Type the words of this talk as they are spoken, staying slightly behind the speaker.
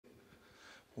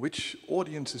which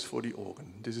audience is for the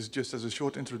organ? This is just as a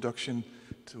short introduction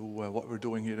to what we're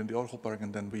doing here in the Orgelpark,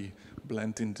 and then we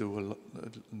blend into a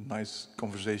nice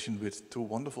conversation with two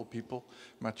wonderful people,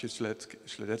 Mathieu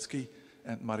Śledecki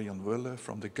and Marian Wölle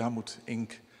from the Gamut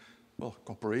Inc. Well,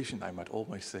 corporation, I might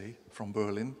almost say, from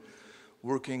Berlin,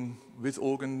 working with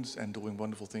organs and doing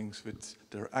wonderful things with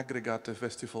their Aggregate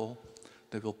Festival.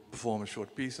 They will perform a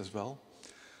short piece as well.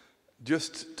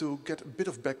 Just to get a bit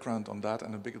of background on that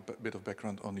and a bit of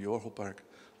background on the Orgelpark,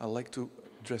 I'd like to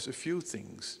address a few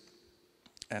things,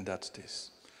 and that's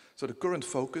this. So the current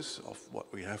focus of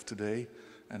what we have today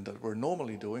and that we're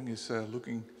normally doing is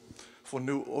looking for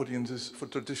new audiences for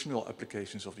traditional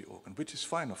applications of the organ, which is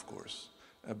fine, of course.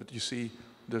 But you see,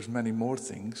 there's many more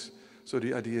things. So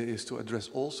the idea is to address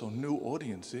also new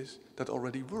audiences that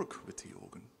already work with the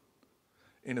organ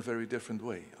in a very different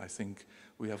way. I think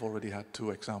we have already had two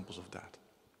examples of that.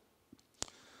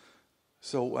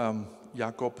 So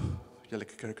Jacob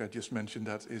Jellikerk, I just mentioned,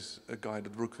 that is a guy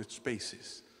that works with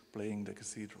spaces, playing the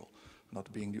cathedral,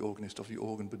 not being the organist of the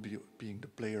organ, but being the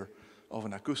player of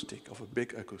an acoustic, of a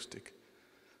big acoustic.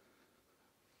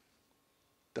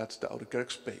 That's the Oude Kerk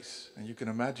space, and you can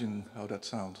imagine how that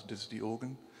sounds. This is the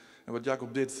organ. And what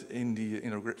Jacob did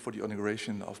for the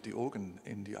inauguration of the organ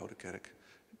in the Oude Kerk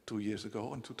 2 years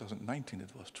ago, in 2019 it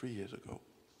was, 3 years ago,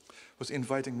 was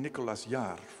inviting Nicolas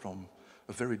Jaar from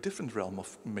a very different realm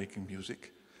of making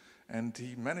music. And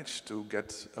he managed to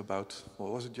get about,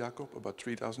 what was it, Jacob? About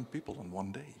 3,000 people on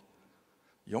one day.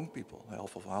 Young people,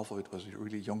 half of it was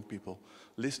really young people,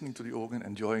 listening to the organ,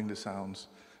 enjoying the sounds,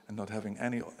 and not having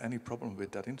any problem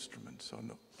with that instrument. So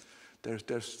no,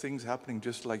 there's things happening,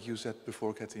 just like you said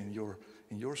before, Kathy,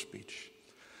 in your speech.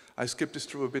 I skipped this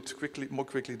through a bit more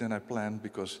quickly than I planned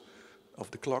because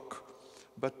of the clock.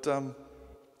 But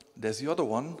there's the other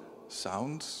one,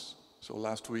 sounds. So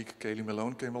last week, Kaylee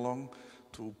Malone came along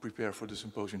to prepare for the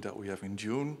symposium that we have in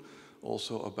June,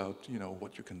 also about, you know,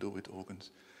 what you can do with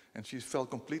organs. And she fell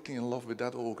completely in love with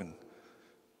that organ.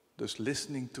 Just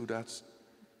listening to that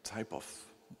type of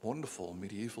wonderful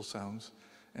medieval sounds.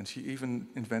 And she even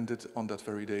invented on that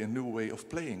very day a new way of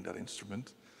playing that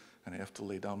instrument. And I have to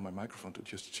lay down my microphone to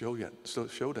just show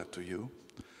that to you.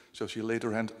 So she laid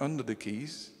her hand under the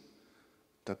keys,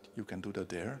 that you can do that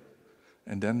there.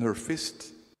 And then her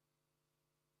fist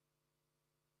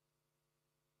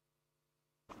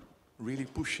really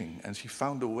pushing, and she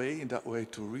found a way in that way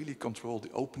to really control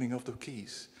the opening of the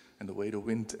keys and the way the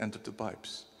wind entered the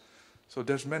pipes. So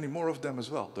there's many more of them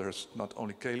as well. There's not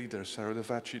only Kaylee, there's Sarah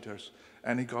Devacci, there's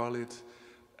Annie Garlett,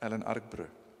 Ellen Arkbrugge.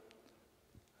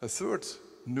 A third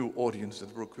new audience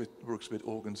that works with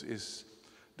organs is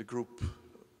the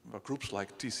groups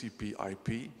like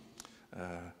TCP/IP,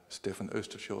 Stefan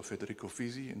Östersjö, Federico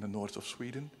Visi in the north of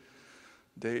Sweden.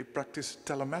 They practice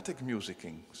telematic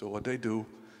musicking. So what they do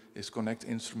is connect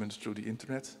instruments through the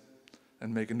internet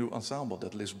and make a new ensemble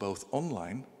that lives both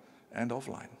online and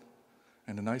offline.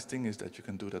 And the nice thing is that you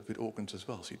can do that with organs as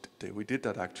well. See, we did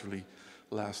that actually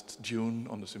last June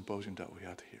on the symposium that we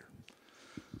had here.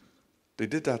 They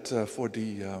did that for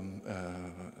the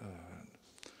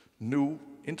new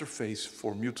interface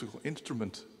for musical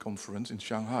instrument conference in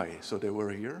Shanghai. So they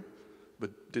were here,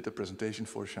 but did a presentation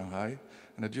for Shanghai,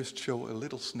 and I just show a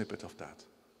little snippet of that.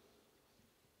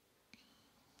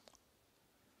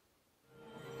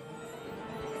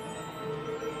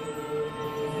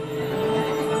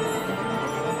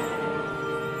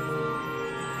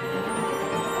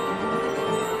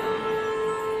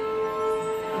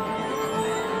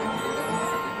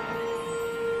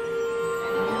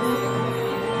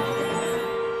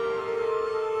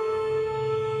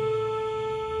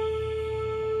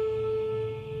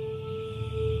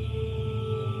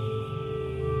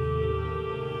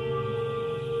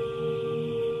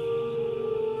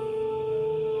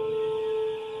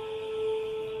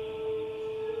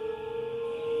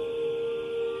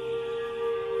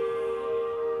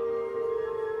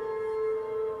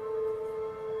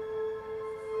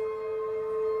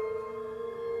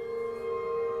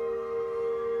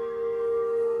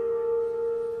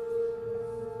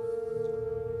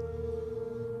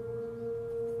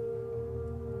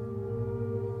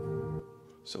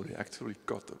 So they actually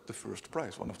got the first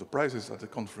prize, one of the prizes at the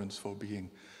conference for being,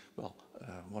 well,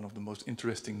 one of the most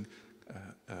interesting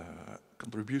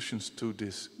contributions to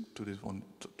this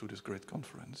great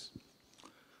conference.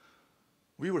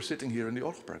 We were sitting here in the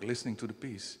Orgelpark listening to the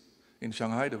piece. In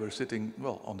Shanghai, they were sitting,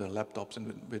 well, on their laptops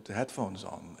and with the headphones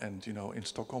on. And, you know, in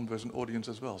Stockholm, there's an audience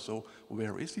as well. So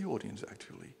where is the audience,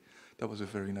 actually? That was a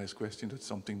very nice question. That's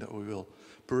something that we will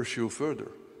pursue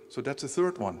further. So that's the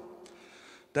third one.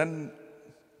 Then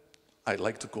I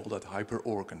like to call that hyper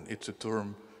organ. It's a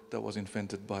term that was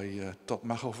invented by Todd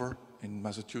Machover in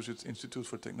Massachusetts Institute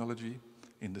for Technology.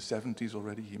 In the 70s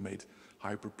already, he made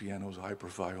hyper pianos, hyper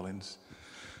violins.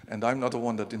 And I'm not the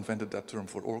one that invented that term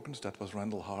for organs, that was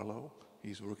Randall Harlow.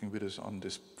 He's working with us on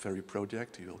this very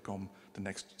project. He will come the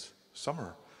next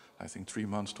summer, I think 3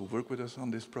 months, to work with us on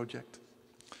this project.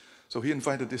 So he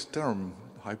invented this term,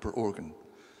 hyper organ.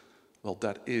 Well,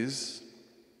 that is,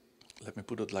 let me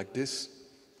put it like this,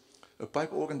 a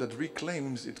pipe organ that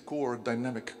reclaims its core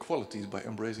dynamic qualities by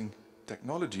embracing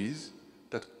technologies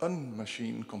that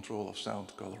unmachine control of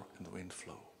sound, color, and wind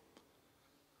flow.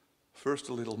 First,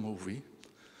 a little movie.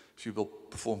 She will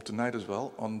perform tonight as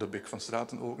well on the big Van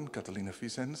Straten organ, Catalina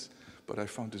Vicens, but I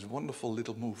found this wonderful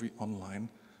little movie online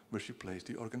where she plays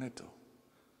the organetto.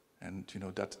 And you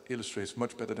know, that illustrates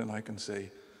much better than I can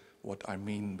say what I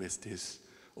mean with this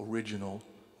original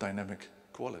dynamic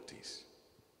qualities.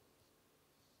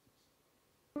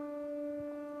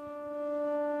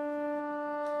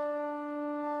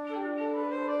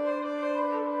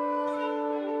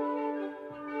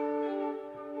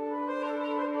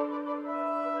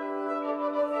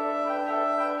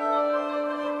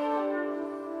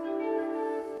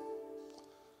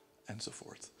 And so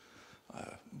forth.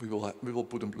 We will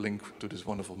put a link to this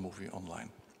wonderful movie online.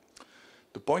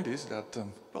 The point is that,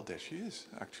 well, there she is,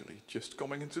 actually, just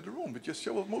coming into the room. We just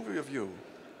show a movie of you.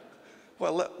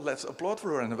 Well, let's applaud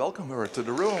for her and welcome her to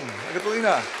the room.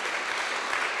 Catalina.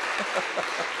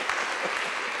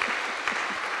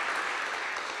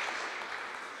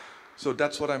 So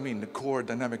that's what I mean, the core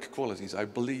dynamic qualities. I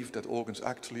believe that organs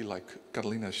actually, like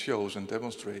Catalina shows and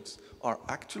demonstrates, are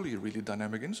actually really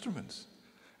dynamic instruments.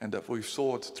 And that we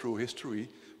saw it through history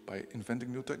by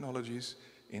inventing new technologies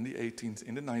in the 18th,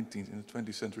 in the 19th, in the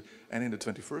 20th century, and in the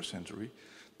 21st century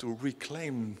to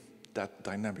reclaim that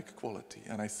dynamic quality.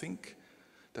 And I think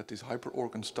that this hyper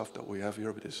organ stuff that we have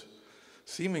here with this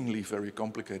seemingly very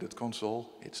complicated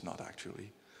console, it's not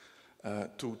actually,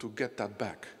 to get that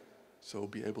back. So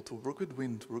be able to work with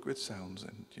wind, work with sounds,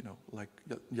 and you know, like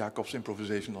Jacob's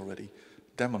improvisation already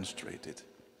demonstrated.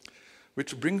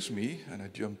 Which brings me, and I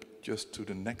jump just to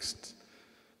the next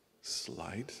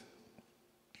slide,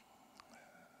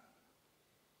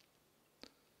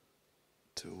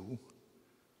 to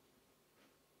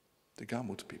the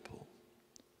Gamut people.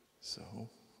 So,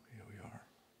 here we are.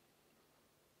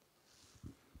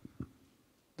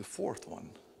 The fourth one,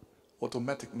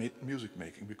 automatic music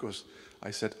making, because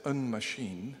I said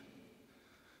unmachine.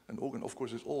 An organ, of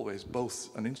course, is always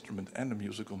both an instrument and a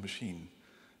musical machine.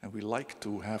 And we like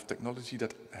to have technology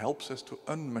that helps us to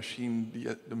unmachine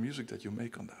the music that you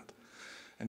make on that.